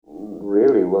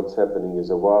what's happening is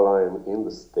that while I'm in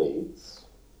the States,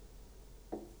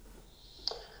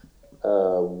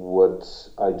 what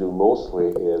I do mostly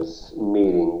is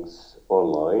meetings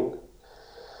online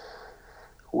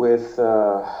with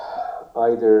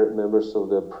either members of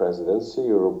the presidency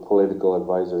or political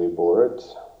advisory board,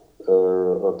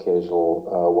 or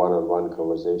occasional one-on-one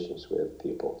conversations with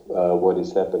people. What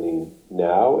is happening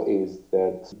now is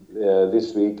that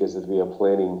this week is that we are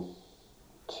planning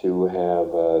to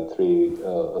have 3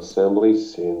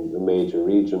 assemblies in the major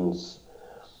regions,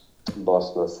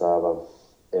 Bosna, Sava,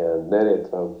 and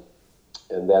Neretva,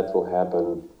 and that will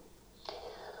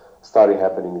start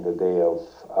happening the day of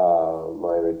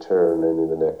my return and in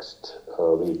the next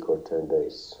week or 10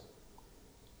 days.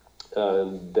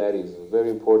 And that is very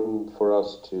important for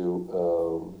us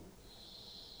to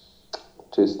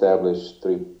establish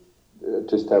the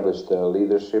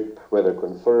leadership, whether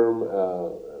confirm.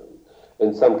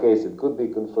 In some cases, it could be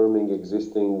confirming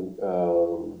existing,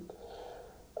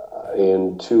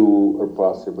 in 2 or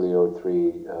possibly or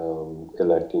 3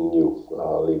 electing new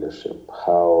leadership.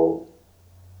 However,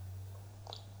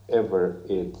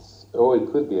 it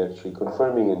could be actually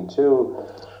confirming in 2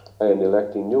 and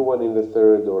electing new one in the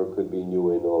 3rd, or it could be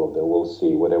new in all of them. We'll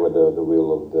see, whatever the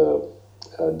will of the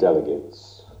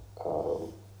delegates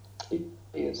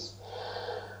is.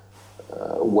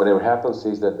 Whatever happens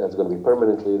is that that's going to be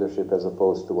permanent leadership as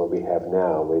opposed to what we have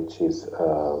now, which is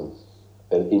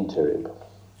an interim.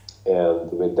 And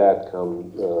with that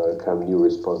come new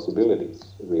responsibilities,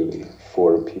 really,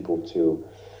 for people to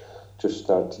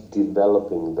start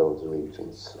developing those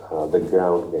regions. The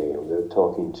ground game, they're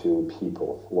talking to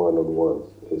people one-on-one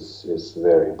is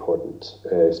very important,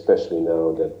 especially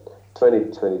now that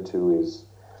 2022 is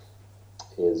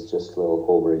just a little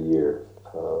over a year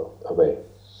away.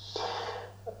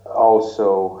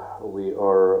 Also, we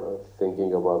are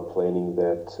thinking about planning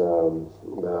that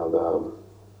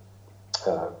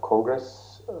the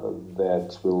Congress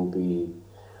that will be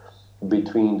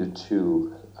between the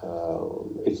 2.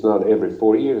 It's not every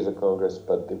 4 years a Congress,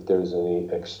 but if there's any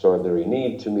extraordinary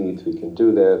need to meet, we can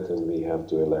do that, and we have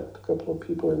to elect a couple of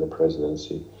people in the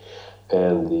presidency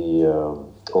and the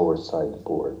oversight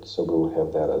board. So we'll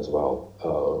have that as well.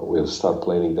 We'll start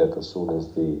planning that as soon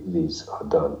as these are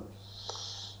done,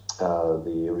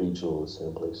 the regional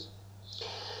assemblies.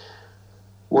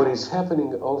 What is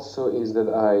happening also is that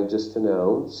I just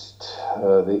announced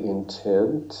the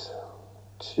intent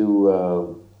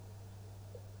to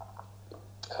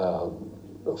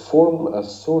form a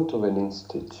sort of an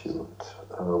institute,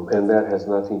 and that has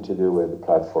nothing to do with the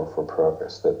Platform for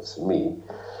Progress. That's me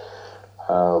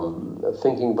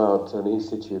thinking about an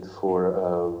institute for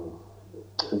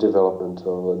development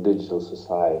of a digital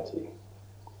society,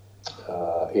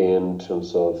 in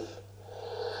terms of,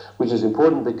 which is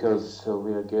important because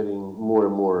we are getting more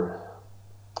and more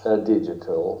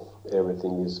digital.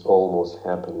 Everything is almost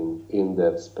happening in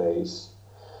that space.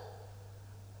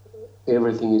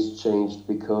 Everything is changed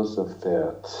because of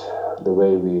that. The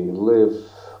way we live,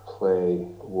 play,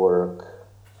 work,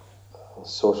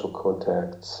 social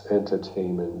contacts,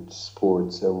 entertainment,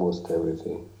 sports, almost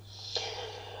everything.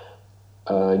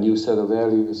 A new set of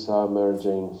values are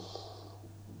emerging.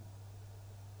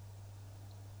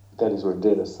 That is where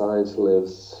data science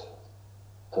lives,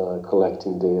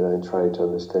 collecting data and trying to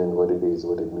understand what it is,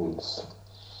 what it means.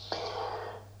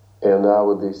 And I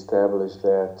would establish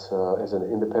that as an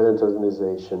independent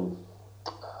organization.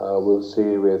 We'll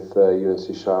see with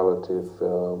UNC Charlotte if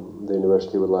the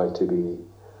university would like to be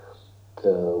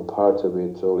part of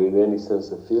it, or in any sense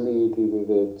affiliated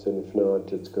with it, and if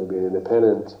not, it's going to be an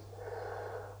independent.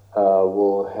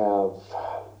 We'll have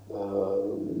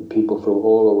people from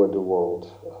all over the world,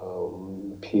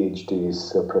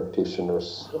 PhDs,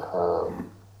 practitioners,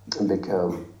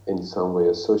 become in some way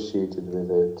associated with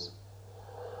it.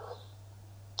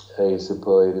 It is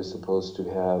supposed to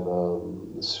have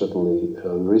certainly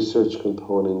a research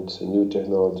component, new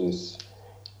technologies.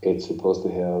 It's supposed to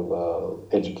have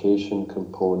education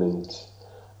component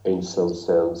in some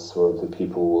sense, where the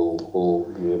people will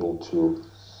be able to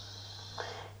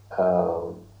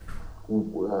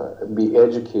be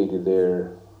educated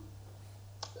there,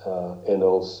 and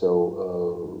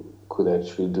also could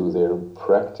actually do their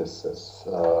practices,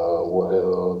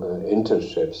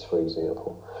 internships, for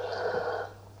example.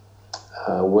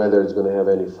 Whether it's going to have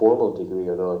any formal degree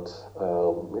or not,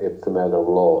 it's a matter of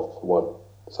law, what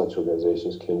such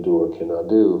organizations can do or cannot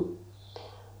do.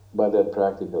 But that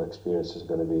practical experience is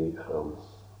going to be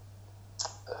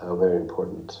very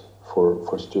important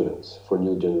for students, for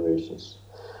new generations.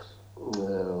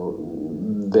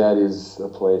 That is a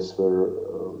place where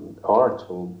art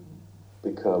will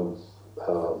become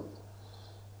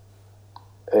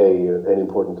an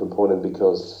important component,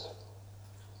 because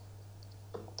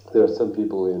there are some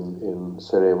people in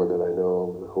Sarajevo that I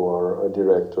know who are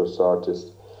directors,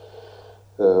 artists,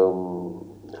 who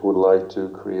would like to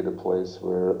create a place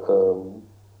where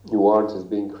new art is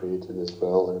being created as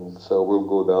well, and so we'll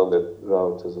go down that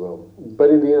route as well. But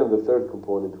in the end, the third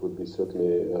component would be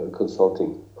certainly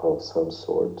consulting of some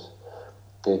sort.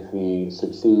 If we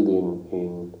succeed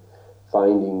in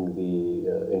finding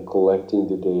in collecting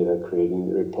the data, creating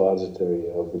the repository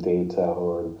of the data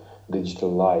on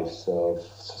digital lives of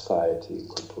society,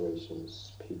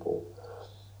 corporations, people,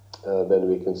 then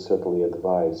we can certainly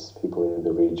advise people in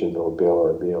the region or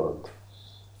beyond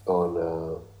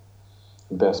on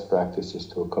best practices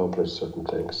to accomplish certain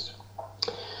things.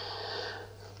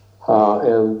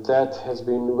 And that has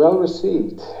been well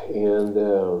received, and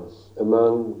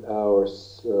among our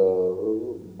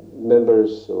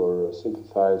members or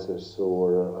sympathizers,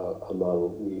 or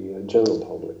among the general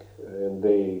public, and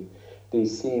they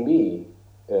see me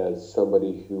as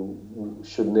somebody who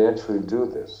should naturally do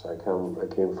this. I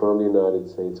came from the United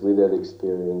States with that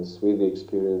experience, with the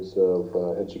experience of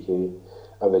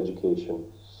education,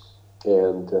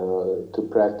 and to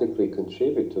practically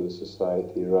contribute to the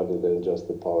society rather than just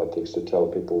the politics, to tell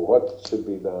people what should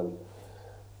be done,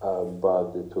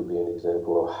 but it will be an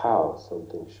example of how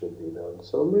something should be done.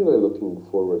 So I'm really looking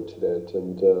forward to that,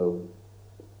 and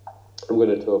I'm going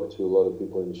to talk to a lot of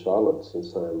people in Charlotte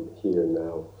since I'm here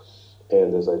now,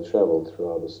 and as I travel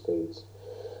throughout the States,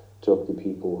 talk to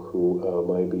people who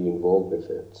might be involved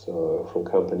with it, from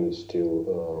companies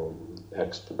to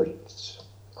experts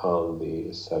on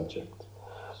the subject.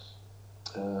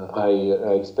 I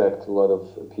expect a lot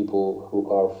of people who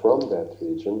are from that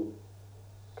region,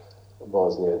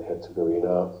 Bosnia and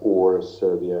Herzegovina, or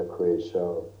Serbia,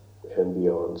 Croatia, and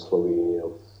beyond, Slovenia,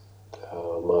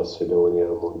 Macedonia,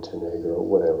 Montenegro,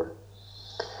 whatever,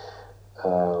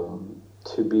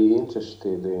 to be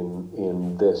interested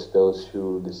in this, those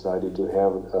who decided to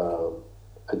have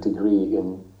a degree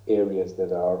in areas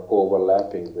that are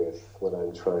overlapping with what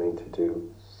I'm trying to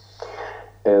do,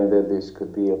 and that this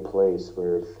could be a place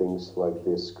where things like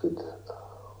this could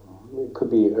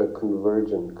be a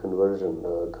cohesion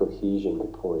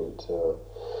point,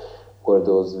 where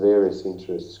those various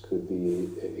interests could be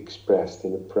expressed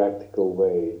in a practical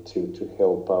way to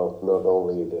help out not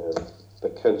only the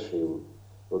country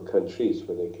or countries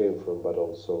where they came from, but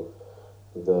also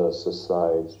the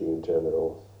society in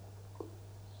general.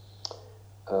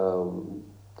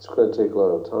 It's going to take a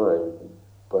lot of time,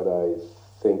 but I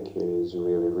think it is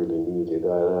really, really needed.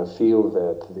 And I feel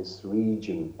that this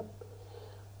region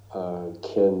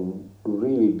can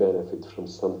really benefit from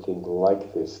something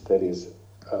like this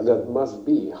that must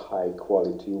be high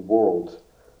quality world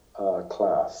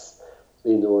class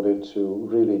in order to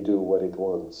really do what it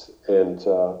wants. And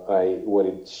what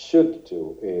it should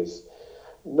do is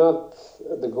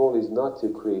the goal is not to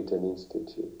create an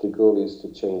institute. The goal is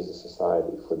to change the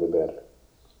society for the better,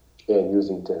 and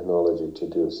using technology to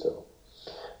do so.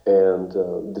 And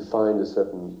define the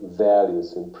certain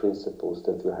values and principles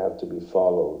that will have to be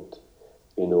followed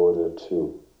in order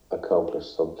to accomplish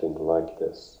something like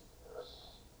this.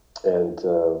 And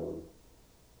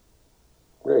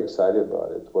very excited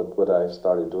about it. What I've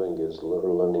started doing is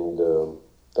learning the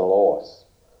laws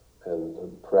and the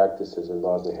practices in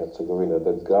Bosnia and Herzegovina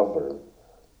that govern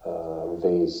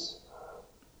these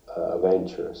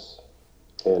ventures,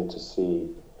 and to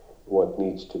see what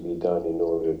needs to be done in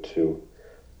order to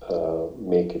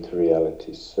make it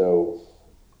reality. So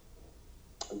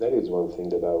that is one thing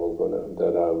that I'm going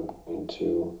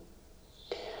to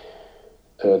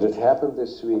that happened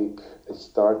this week. It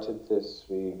started this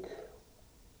week,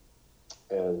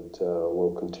 and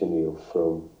will continue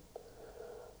from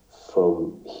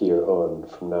here on,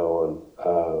 from now on.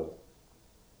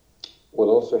 What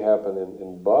also happened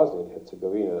in Bosnia and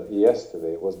Herzegovina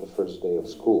yesterday was the first day of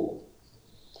school,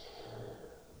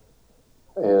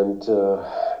 and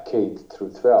K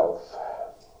through 12.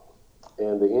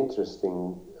 And the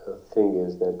interesting thing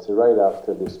is that right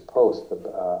after this post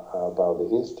about the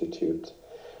Institute,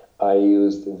 I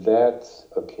used that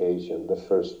occasion, the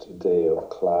first day of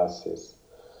classes,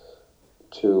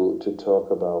 to talk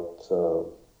about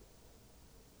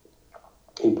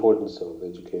importance of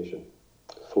education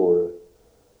for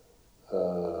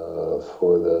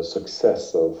the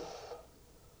success of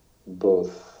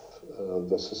both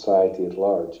the society at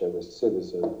large, every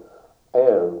citizen,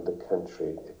 and the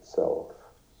country itself.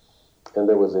 And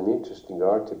there was an interesting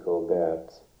article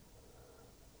that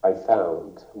I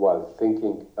found while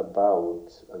thinking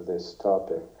about this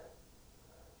topic,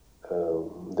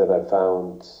 that I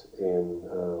found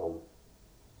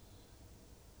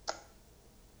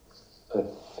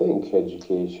think,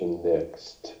 Education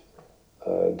Next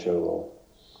journal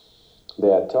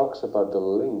that talks about the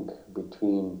link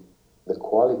between the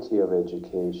quality of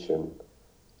education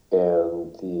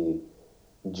and the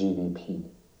GDP.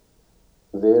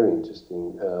 Very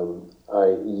interesting.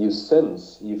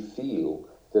 You feel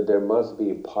that there must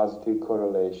be a positive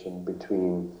correlation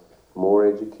between more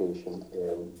education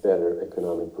and better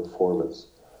economic performance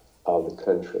of the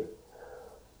country.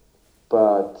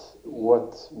 But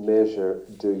what measure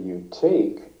do you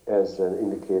take as an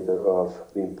indicator of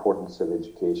the importance of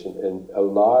education? And a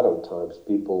lot of times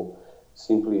people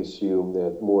simply assume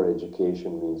that more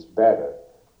education means better,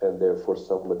 and therefore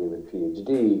somebody with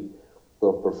PhD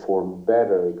will perform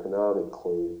better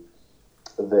economically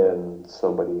than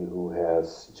somebody who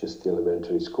has just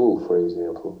elementary school, for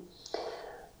example.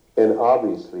 And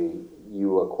obviously,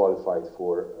 you are qualified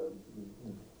for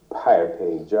higher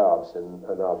paying jobs, and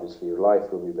obviously your life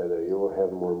will be better, you will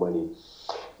have more money.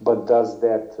 But does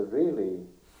that really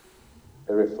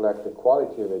reflect the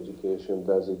quality of education?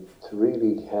 Does it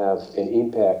really have an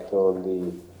impact on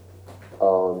the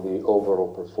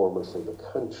overall performance of the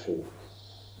country?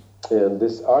 And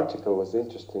this article was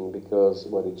interesting because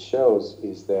what it shows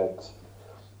is that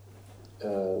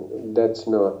that's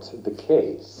not the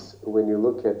case. When you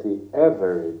look at the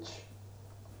average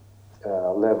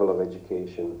level of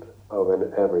education of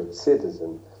an average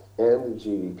citizen and the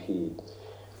GDP,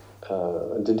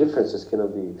 the differences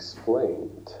cannot be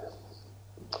explained.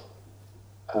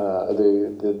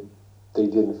 They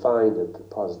didn't find a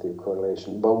positive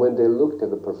correlation. But when they looked at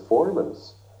the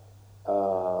performance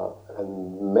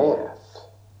and math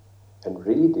and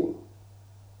reading,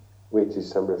 which is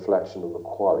some reflection of the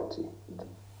quality, the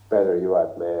better you are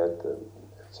at math and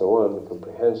so on, the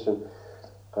comprehension,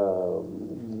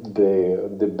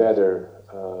 the better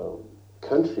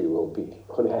country will be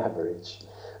on average.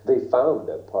 They found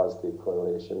that positive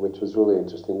correlation, which was really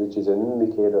interesting, which is an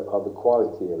indicator of the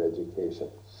quality of education.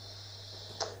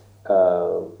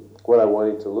 What I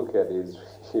wanted to look at is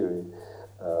really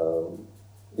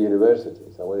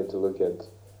universities. I wanted to look at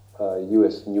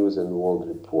U.S. News and World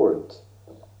Report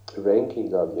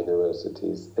ranking of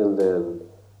universities, and then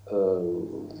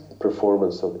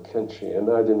performance of the country. And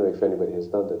I don't know if anybody has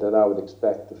done that, and I would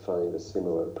expect to find a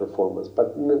similar performance.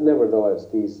 But nevertheless,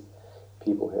 these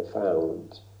people have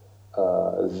found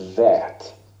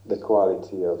that the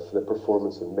quality of the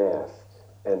performance in math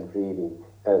and reading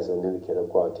as an indicator of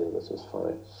quality of this was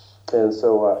fine. And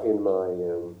so in my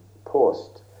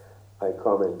post, I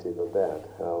commented on that,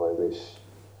 how I wish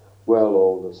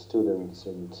all the students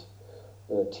and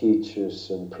teachers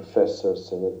and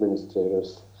professors and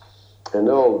administrators and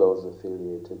all those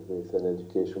affiliated with an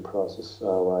education process,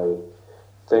 I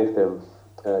thank them,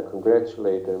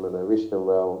 congratulate them, and I wish them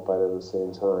well, but at the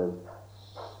same time,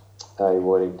 I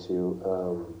wanted to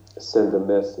send a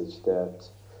message that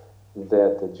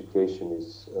education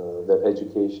is that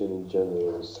education in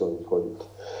general is so important.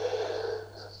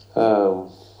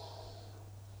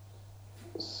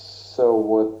 So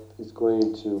what is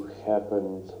going to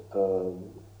happen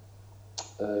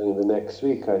in the next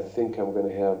week? I think I'm going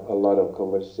to have a lot of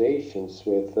conversations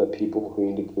with people who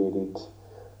indicated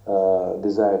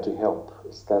desire to help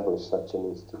establish such an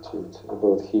institute,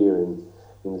 both here in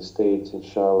the States, in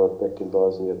Charlotte, back in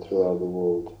Bosnia, throughout the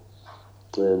world.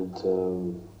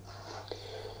 And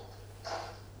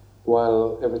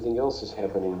while everything else is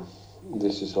happening,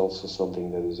 this is also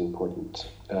something that is important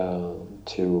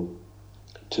to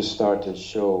start and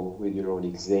show with your own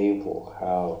example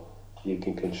how you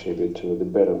can contribute to the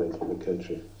betterment of the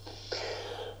country.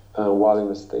 While in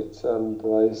the States,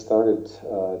 I started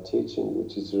teaching,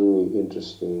 which is really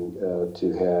interesting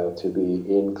to be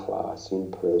in class,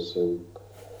 in person,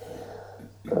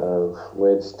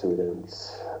 with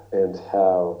students, and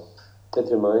how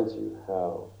it reminds you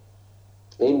how,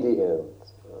 in the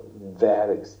end, that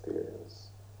experience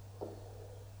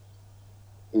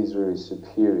is really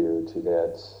superior to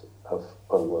that of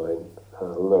online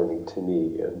learning to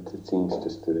me, and it seems to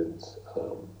students.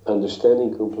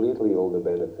 Understanding completely all the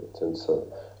benefits and so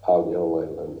how the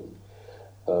online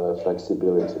learning,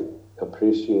 flexibility,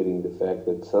 appreciating the fact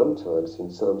that sometimes in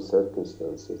some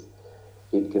circumstances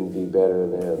it can be better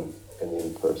than an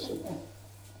in-person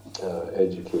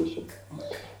education,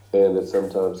 and that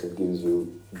sometimes it gives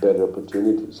you better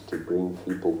opportunities to bring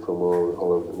people from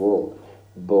all over the world,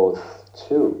 both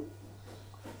to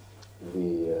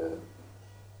the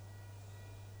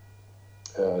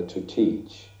to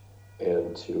teach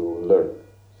and to learn.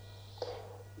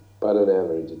 But on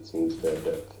average, it seems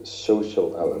that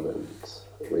social element,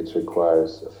 which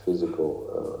requires a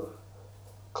physical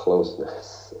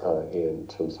closeness in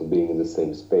terms of being in the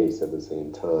same space at the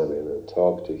same time, and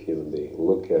talk to human being,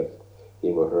 look at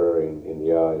him or her in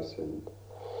the eyes, and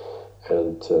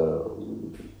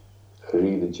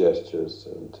read the gestures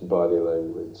and body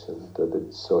language, and that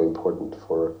it's so important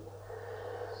for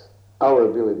our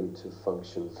ability to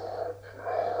function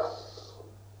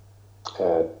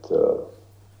at the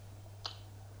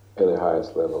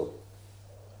highest level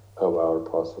of our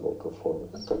possible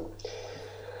performance.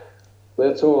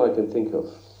 That's all I can think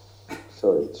of.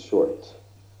 So it's short.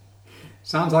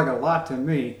 Sounds like a lot to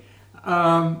me.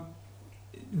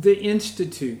 The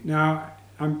Institute, now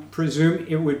I presume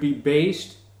it would be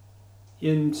based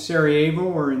in Sarajevo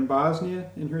or in Bosnia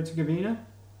and Herzegovina?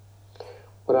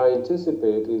 What I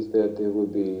anticipate is that it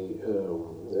would be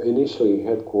initially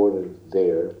headquartered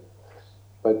there,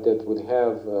 but that would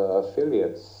have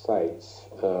affiliate sites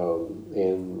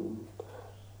in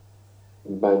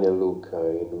Banja Luka,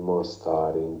 in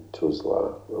Mostar, in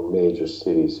Tuzla, major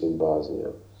cities in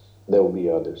Bosnia. There will be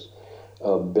others.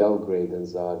 Belgrade and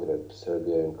Zagreb,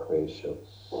 Serbia and Croatia.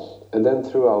 And then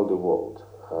throughout the world,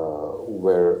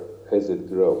 where as it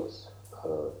grows.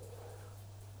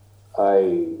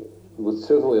 I would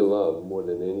certainly love more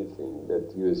than anything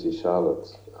that UNC Charlotte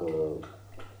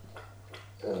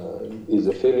is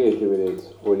affiliated with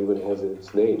it, or even has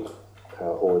its name,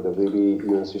 or the maybe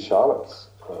UNC Charlotte's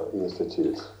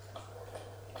Institute,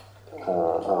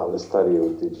 the study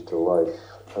of digital life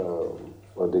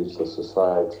or digital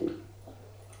society.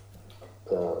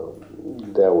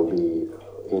 That would be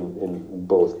in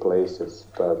both places,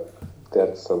 but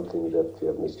that's something that the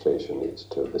administration needs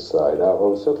to decide. I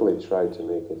will certainly try to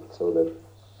make it so that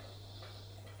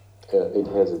it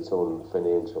has its own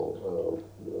financial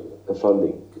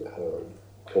funding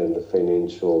and the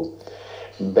financial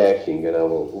backing, and I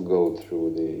will go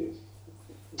through the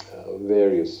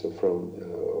various from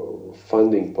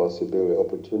funding possibility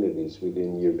opportunities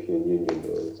within European Union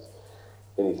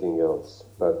or anything else.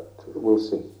 But we'll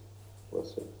see. We'll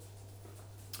see.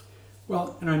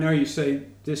 Well, and I know you say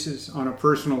this is on a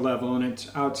personal level and it's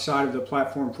outside of the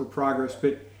Platform for Progress,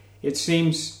 but it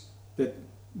seems that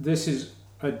this is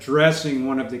addressing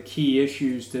one of the key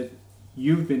issues that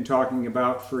you've been talking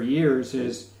about for years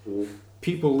is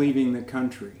people leaving the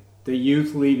country, the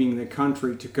youth leaving the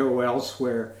country to go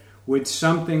elsewhere. Would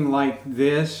something like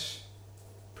this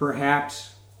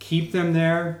perhaps keep them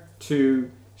there to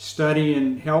study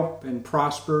and help and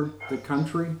prosper the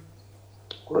country?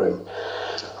 Right.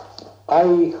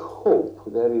 I hope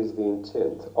that is the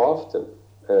intent. Often,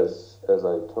 as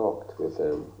I talked with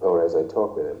them, or as I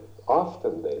talk with them,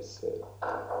 often they say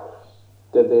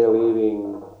that they are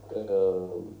leaving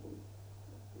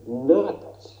not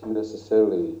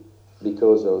necessarily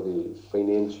because of the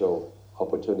financial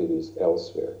opportunities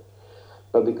elsewhere,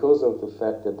 but because of the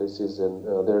fact that this is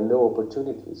there are no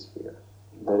opportunities here.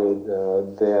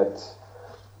 That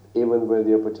even where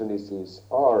the opportunities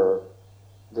are,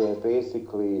 they're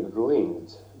basically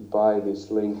ruined by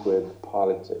this link with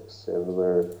politics, and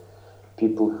where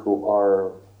people who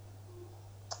are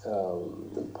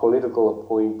political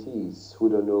appointees who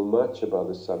don't know much about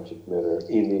the subject matter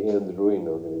in the end ruin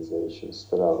organizations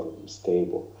that are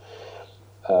stable.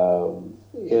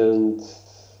 And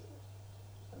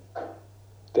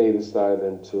they decide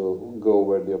then to go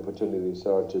where the opportunities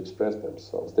are to express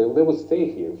themselves. They will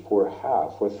stay here for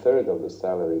half or a third of the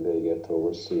salary they get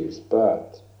overseas,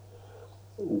 but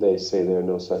they say there are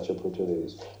no such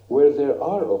opportunities. Where there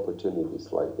are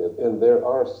opportunities like that, and there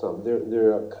are some,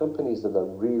 there are companies that are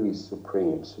really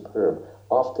superb,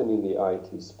 often in the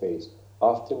IT space,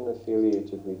 often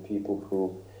affiliated with people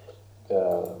who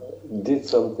did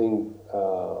something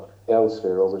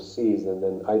elsewhere, overseas, and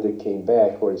then either came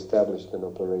back or established an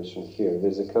operation here.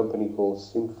 There's a company called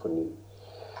Symphony.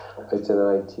 It's an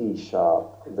IT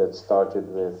shop that started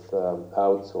with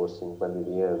outsourcing, but in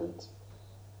the end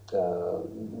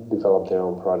developed their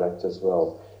own product as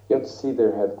well. You have to see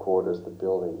their headquarters, the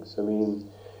buildings. I mean,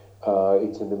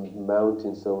 it's in the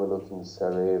mountains overlooking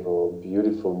Sarajevo,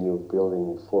 beautiful new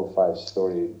building, 4 or 5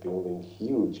 story building,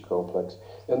 huge complex,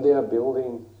 and they are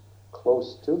building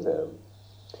close to them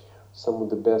some of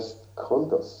the best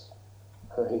condos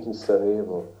in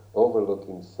Sarajevo,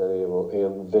 overlooking Sarajevo,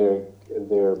 and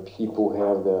their people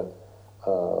have the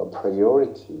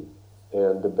priority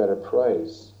and the better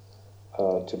price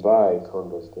to buy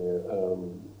condos there.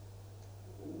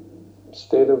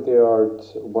 State-of-the-art,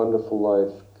 wonderful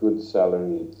life, good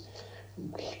salary,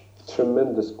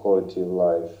 tremendous quality of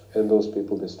life, and those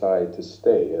people decide to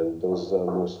stay, and those are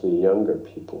mostly younger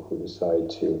people who decide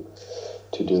to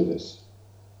do this,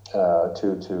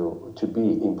 to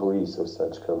be employees of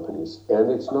such companies.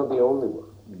 And it's not the only one.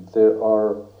 there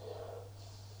are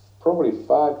probably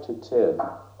 5 to 10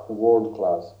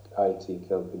 world-class IT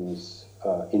companies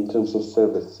in terms of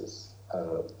services,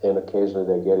 and occasionally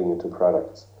they're getting into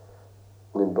products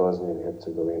in Bosnia and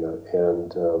Herzegovina.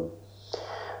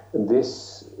 And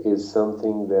this is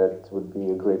something that would be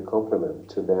a great compliment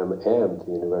to them and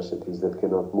the universities that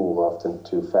cannot move often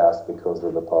too fast because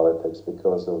of the politics,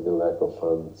 because of the lack of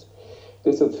funds.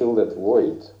 This would fill that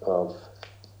void of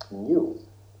new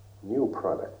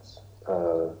products,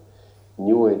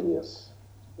 new ideas,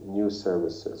 new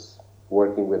services,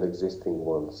 working with existing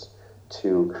ones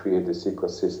to create this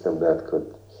ecosystem that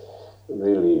could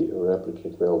really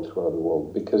replicate well throughout the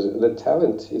world. Because the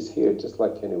talent is here just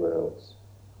like anywhere else.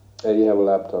 And you have a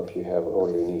laptop, you have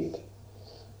all you need.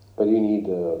 But you need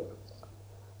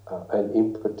an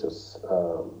impetus,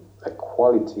 a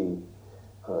quality,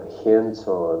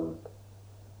 hands-on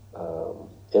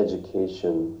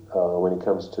education when it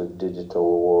comes to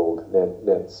digital world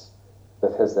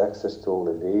that has access to all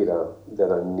the data that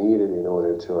are needed in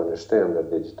order to understand the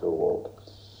digital world.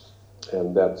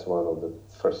 And that's one of the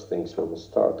first things from the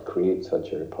start, create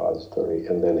such a repository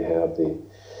and then have the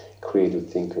creative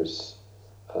thinkers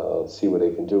see what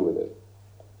they can do with it.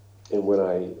 And what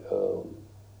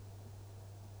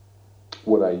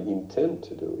I intend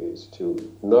to do is to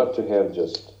not to have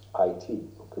just IT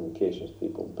or communications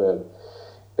people, but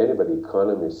anybody,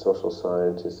 economists, social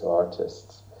scientists,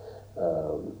 artists,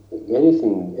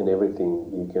 anything and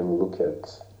everything you can look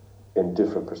at in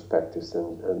different perspectives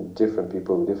and different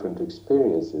people with different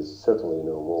experiences certainly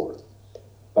know more.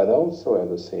 But also at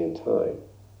the same time,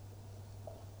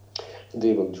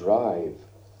 they will drive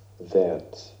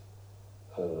that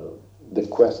the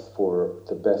quest for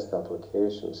the best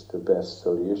applications, the best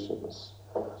solutions.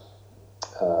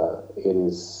 It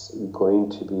is going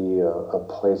to be a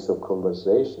place of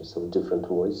conversations of different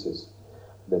voices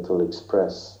that will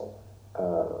express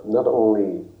not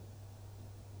only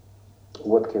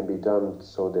what can be done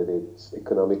so that it's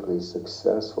economically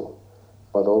successful,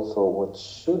 but also what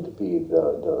should be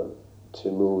done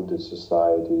to move the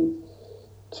society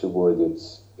toward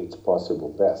its possible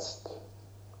best.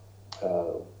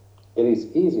 It is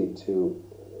easy to,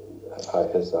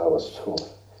 as I was told,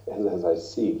 as I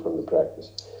see from the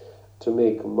practice, to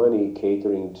make money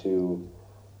catering to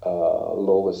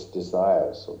lowest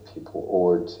desires of people,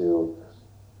 or to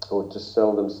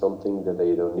sell them something that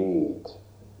they don't need,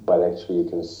 but actually you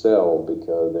can sell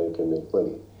because they can make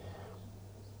money.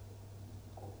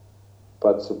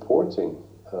 But supporting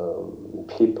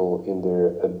people in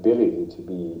their ability to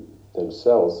be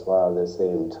themselves while at the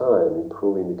same time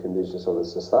improving the conditions of the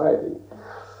society,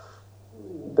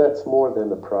 that's more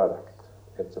than a product.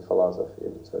 It's a philosophy,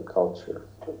 it's a culture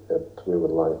that we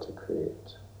would like to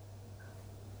create.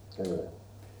 Anyway.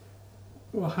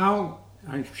 Well,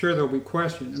 I'm sure there'll be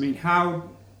questions. I mean, how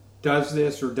does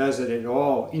this, or does it at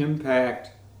all,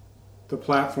 impact the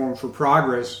Platform for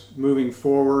Progress moving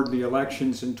forward, the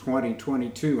elections in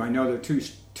 2022? I know they're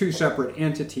two separate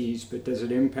entities, but does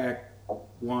it impact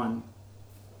one?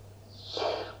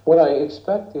 What I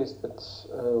expect is that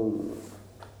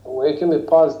it can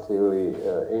positively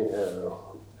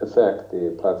affect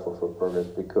the Platform for Progress,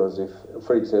 because if,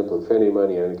 for example, if any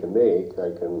money I can make,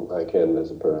 I can as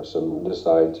a person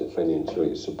decide to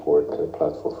financially support the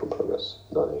Platform for Progress,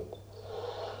 donate.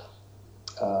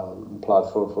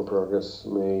 Platform for Progress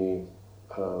may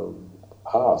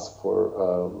ask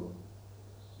for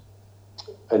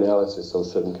analysis of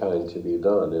certain kind to be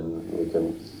done, and we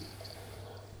can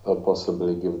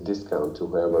possibly give discount to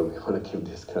whoever we want to give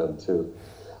discount to.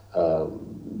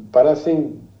 But I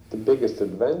think the biggest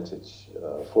advantage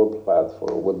for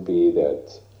Platform would be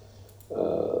that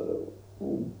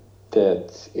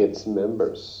its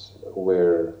members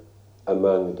were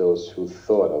among those who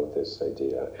thought of this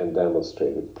idea and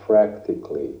demonstrated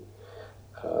practically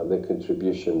the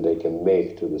contribution they can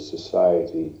make to the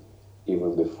society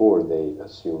even before they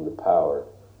assume the power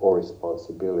or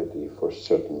responsibility for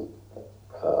certain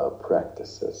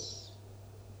practices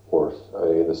or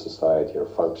in the society or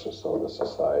functions of the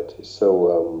society.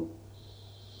 So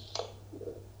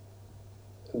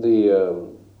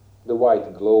the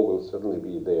white glow will certainly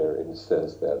be there, in the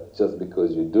sense that just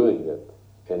because you're doing it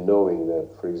and knowing that,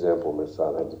 for example,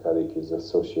 Mirsad Abdulkadir is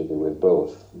associated with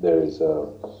both, there is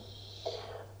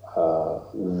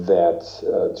that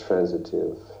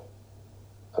transitive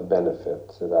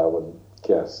benefit that I would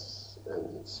guess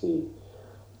and see.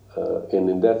 And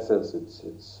in that sense, it's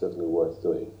certainly worth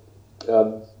doing.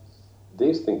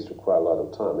 These things require a lot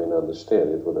of time, and I understand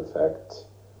it would affect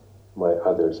my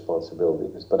other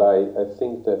responsibilities. But I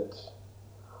think that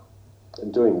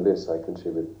doing this, I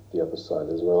contribute the other side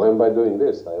as well. And by doing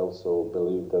this, I also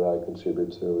believe that I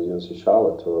contribute to UNC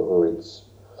Charlotte or its,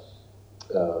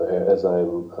 as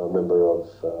I'm a member of,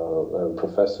 I'm a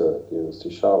professor at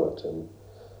UNC Charlotte, and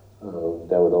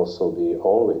that would also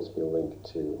always be linked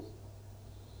to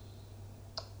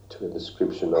a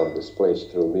description of this place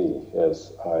through me,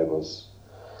 as I was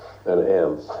and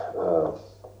am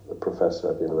a professor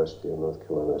at the University of North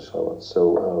Carolina, Charlotte.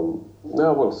 So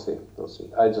now we'll see.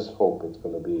 I just hope it's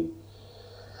going to be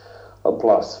a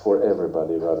plus for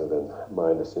everybody rather than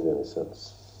minus in any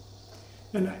sense.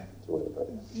 And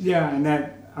yeah, and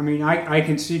that, I mean, I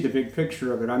can see the big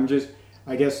picture of it.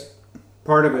 I guess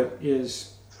part of it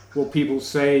is, will people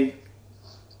say,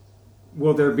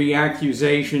 will there be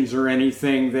accusations or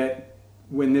anything that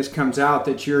when this comes out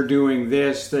that you're doing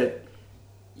this, that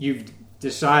you've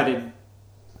decided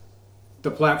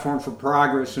the Platform for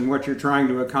Progress and what you're trying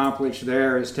to accomplish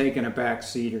there is taking a back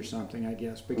seat or something, I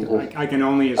guess, because I can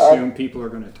only assume people are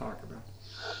going to talk about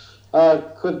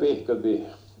it. Could be.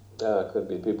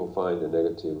 People find a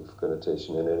negative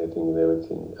connotation in anything and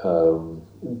everything.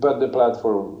 But the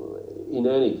platform, in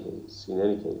any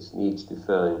case, needs to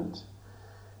find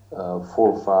 4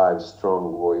 or 5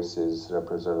 strong voices,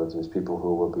 representatives, people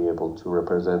who will be able to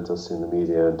represent us in the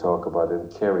media and talk about it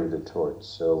and carry the torch.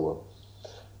 So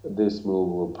this move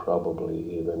will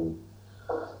probably even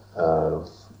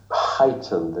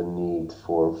heighten the need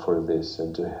for this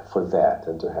and for that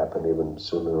and to happen even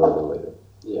sooner rather than later.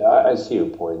 Yeah, I see your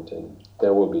point, and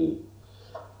there will be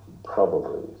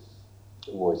probably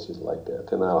voices like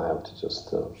that, and I'll have to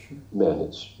just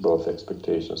manage both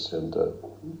expectations and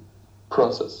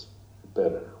process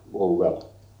better or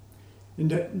well.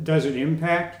 And does it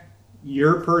impact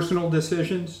your personal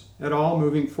decisions at all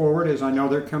moving forward, as I know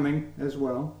they're coming as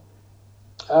well?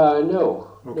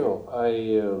 No. Okay.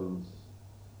 No.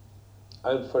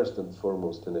 I'm first and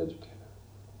foremost an educator,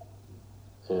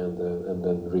 and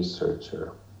then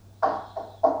researcher,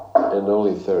 and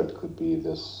only third could be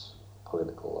this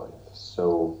political life.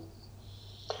 So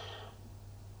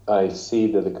I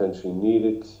see that the country needs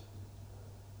it.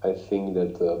 I think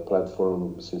that the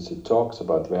platform, since it talks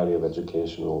about value of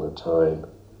education all the time,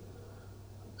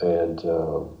 and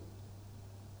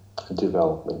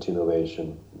development,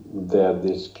 innovation, that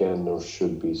this can or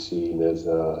should be seen as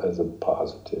a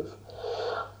positive.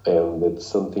 And it's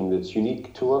something that's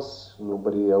unique to us.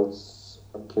 Nobody else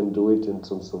can do it in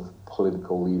terms of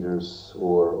political leaders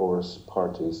or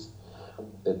parties.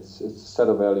 It's a set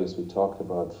of values we talked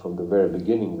about from the very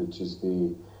beginning, which is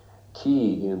the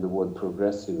key in the word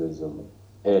progressivism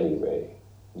anyway.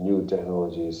 New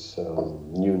technologies,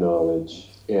 new knowledge,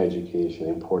 education,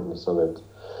 importance of it.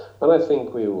 And I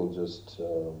think we will just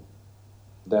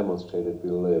demonstrate that we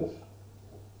live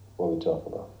what we talk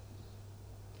about.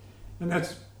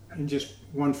 And just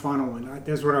one final one.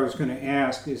 That's what I was going to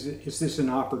ask. Is this an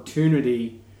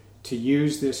opportunity to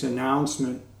use this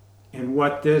announcement and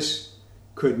what this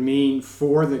could mean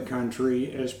for the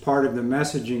country as part of the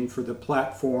messaging for the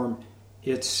platform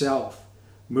itself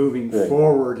moving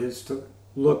forward, is to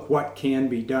look what can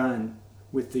be done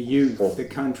with the youth, the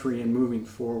country, and moving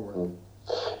forward.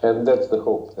 And that's the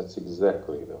hope. That's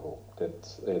exactly the hope.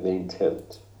 That's the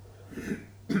intent.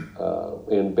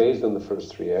 And based on the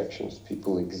first reactions,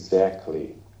 people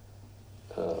exactly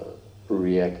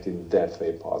reacted that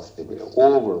way positively,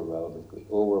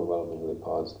 overwhelmingly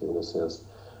positive in a sense.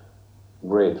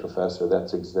 Great, Professor,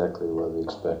 that's exactly what we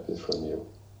expected from you.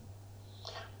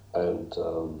 And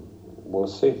we'll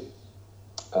see.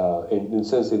 In a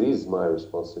sense, it is my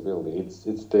responsibility.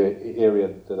 It's the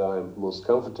area that I'm most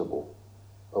comfortable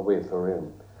with or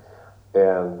in,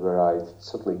 and where I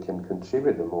certainly can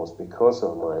contribute the most because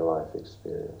of my life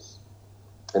experience.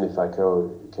 And if I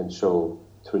can show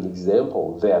through an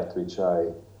example that which I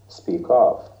speak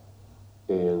of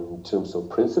in terms of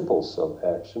principles of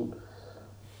action,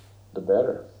 the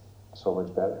better. So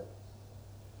much better.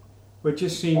 It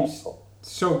just seems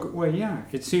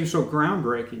it seems so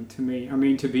groundbreaking to me. I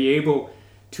mean, to be able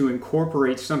to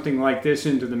incorporate something like this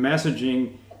into the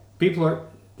messaging,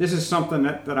 this is something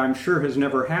that I'm sure has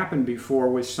never happened before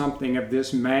with something of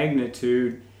this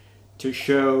magnitude, to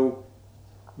show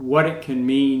what it can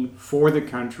mean for the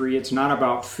country. It's not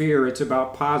about fear, it's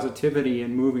about positivity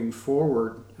and moving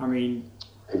forward. I mean,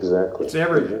 exactly. It's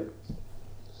everything.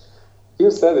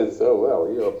 You said it so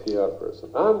well. You're a PR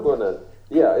person.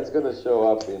 It's going to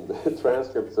show up in the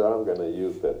transcript, so I'm going to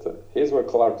use that. So here's what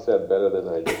Clark said better than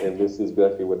I did, and this is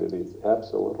exactly what it is.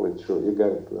 Absolutely true. You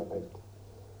got it right.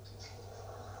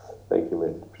 Thank you,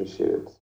 man. Appreciate it.